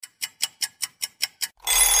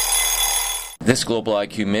This Global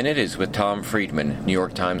IQ Minute is with Tom Friedman, New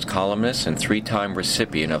York Times columnist and three-time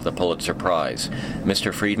recipient of the Pulitzer Prize.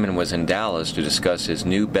 Mr. Friedman was in Dallas to discuss his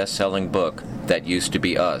new best-selling book, That Used to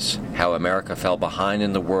Be Us, How America Fell Behind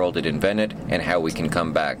in the World It Invented and How We Can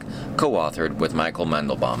Come Back, co-authored with Michael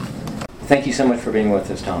Mandelbaum. Thank you so much for being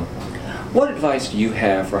with us, Tom. What advice do you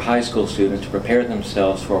have for high school students to prepare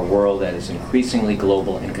themselves for a world that is increasingly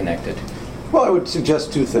global and connected? Well, I would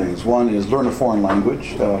suggest two things. One is learn a foreign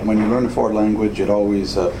language. When you learn a foreign language, it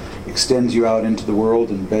always extends you out into the world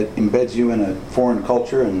and embeds you in a foreign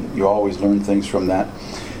culture, and you always learn things from that.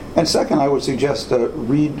 And second, I would suggest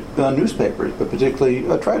read newspapers, but particularly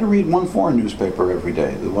try to read one foreign newspaper every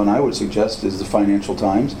day. The one I would suggest is the Financial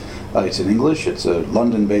Times. It's in English. It's a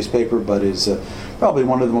London-based paper, but is probably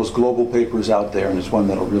one of the most global papers out there, and it's one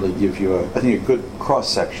that will really give you, I think, a good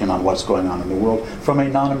cross-section on what's going on in the world from a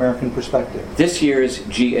non-American perspective. This year's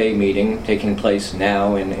GA meeting, taking place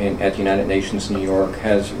now at the United Nations in New York,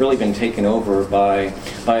 has really been taken over by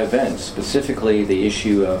events, specifically the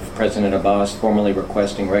issue of President Abbas formally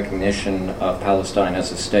requesting recognition of Palestine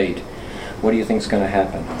as a state. What do you think is going to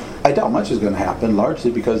happen? I doubt much is going to happen,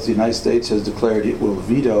 largely because the United States has declared it will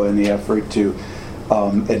veto any effort to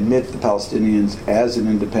admit the Palestinians as an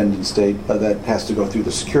independent state that has to go through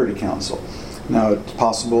the Security Council. Now, it's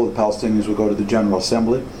possible the Palestinians will go to the General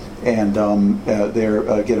Assembly and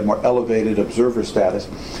get a more elevated observer status.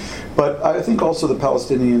 But I think also the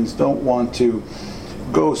Palestinians don't want to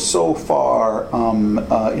go so far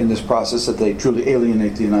in this process that they truly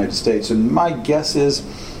alienate the United States. And my guess is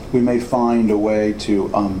we may find a way to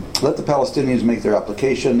let the Palestinians make their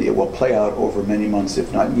application. It will play out over many months,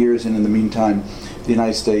 if not years, and in the meantime, the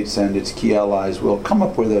United States and its key allies will come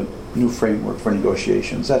up with a new framework for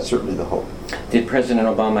negotiations. That's certainly the hope. Did President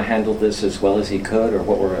Obama handle this as well as he could, or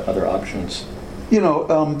what were other options? You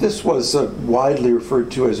know, this was widely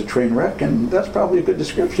referred to as a train wreck, and that's probably a good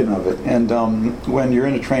description of it. And when you're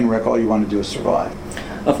in a train wreck, all you want to do is survive.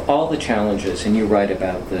 Of all the challenges, and you write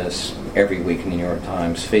about this every week in the New York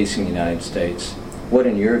Times, facing the United States, what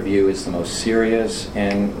in your view is the most serious,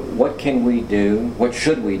 and what can we do, what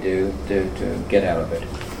should we do to get out of it?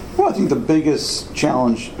 Well, I think the biggest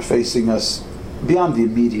challenge facing us, beyond the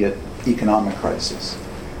immediate economic crisis,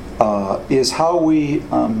 is how we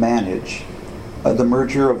manage the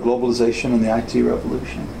merger of globalization and the IT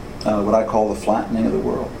revolution, what I call the flattening of the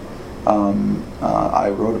world. I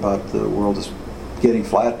wrote about the world as getting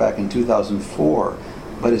flat back in 2004,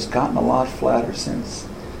 but it's gotten a lot flatter since.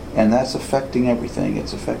 And that's affecting everything.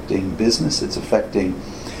 It's affecting business. It's affecting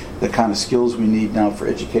the kind of skills we need now for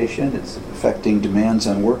education. It's affecting demands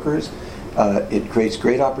on workers. It creates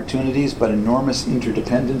great opportunities, but enormous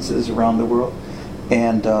interdependences around the world,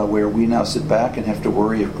 and where we now sit back and have to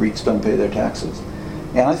worry if Greeks don't pay their taxes.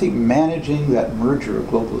 And I think managing that merger of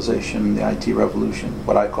globalization and the IT revolution,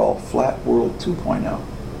 what I call flat world 2.0,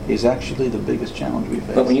 is actually the biggest challenge we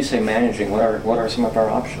face. But when you say managing, what are some of our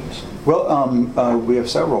options? Well, we have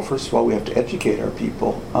several. First of all, we have to educate our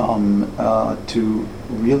people to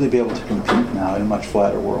really be able to compete now in a much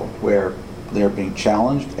flatter world where they're being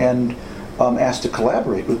challenged and asked to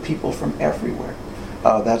collaborate with people from everywhere.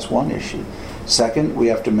 That's one issue. Second, we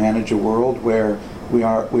have to manage a world where we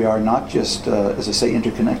are not just, as I say,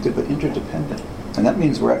 interconnected, but interdependent. And that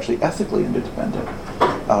means we're actually ethically interdependent.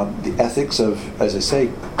 The ethics of, as I say,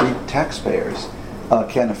 Greek taxpayers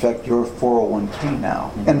can affect your 401k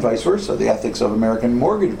now, and vice versa. The ethics of American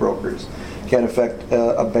mortgage brokers can affect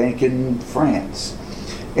a bank in France.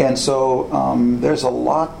 And so there's a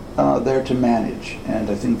lot there to manage. And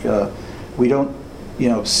I think we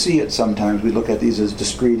don't see it sometimes. We look at these as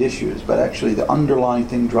discrete issues, but actually the underlying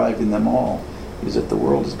thing driving them all is that the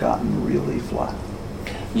world has gotten really flat.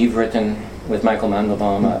 You've written with Michael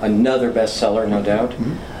Mandelbaum, another bestseller, no doubt.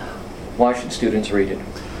 Mm-hmm. Why should students read it?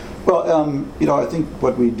 Well, I think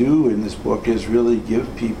what we do in this book is really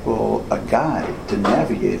give people a guide to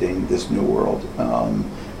navigating this new world of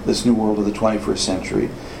the 21st century,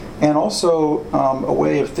 and also a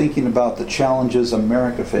way of thinking about the challenges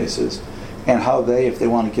America faces and how they, if they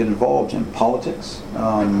want to get involved in politics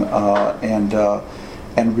and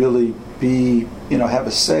really have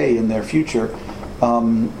a say in their future.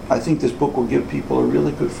 I think this book will give people a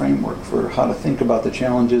really good framework for how to think about the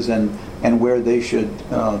challenges and where they should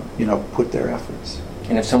put their efforts.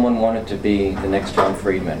 And if someone wanted to be the next Tom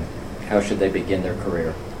Friedman, how should they begin their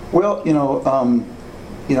career? Well,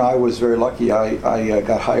 I was very lucky. I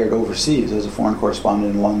got hired overseas as a foreign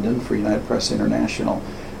correspondent in London for United Press International.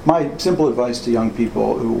 My simple advice to young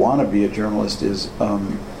people who want to be a journalist is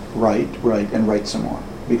write, and write some more.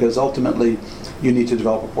 because ultimately you need to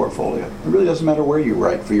develop a portfolio. It really doesn't matter where you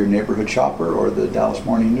write, for your neighborhood shopper or the Dallas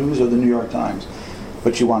Morning News or the New York Times.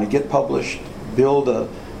 But you want to get published, build a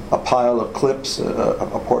pile of clips,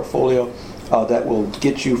 a portfolio that will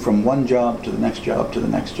get you from one job to the next job to the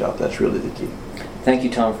next job. That's really the key. Thank you,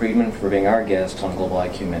 Tom Friedman, for being our guest on Global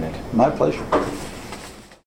IQ Minute. My pleasure.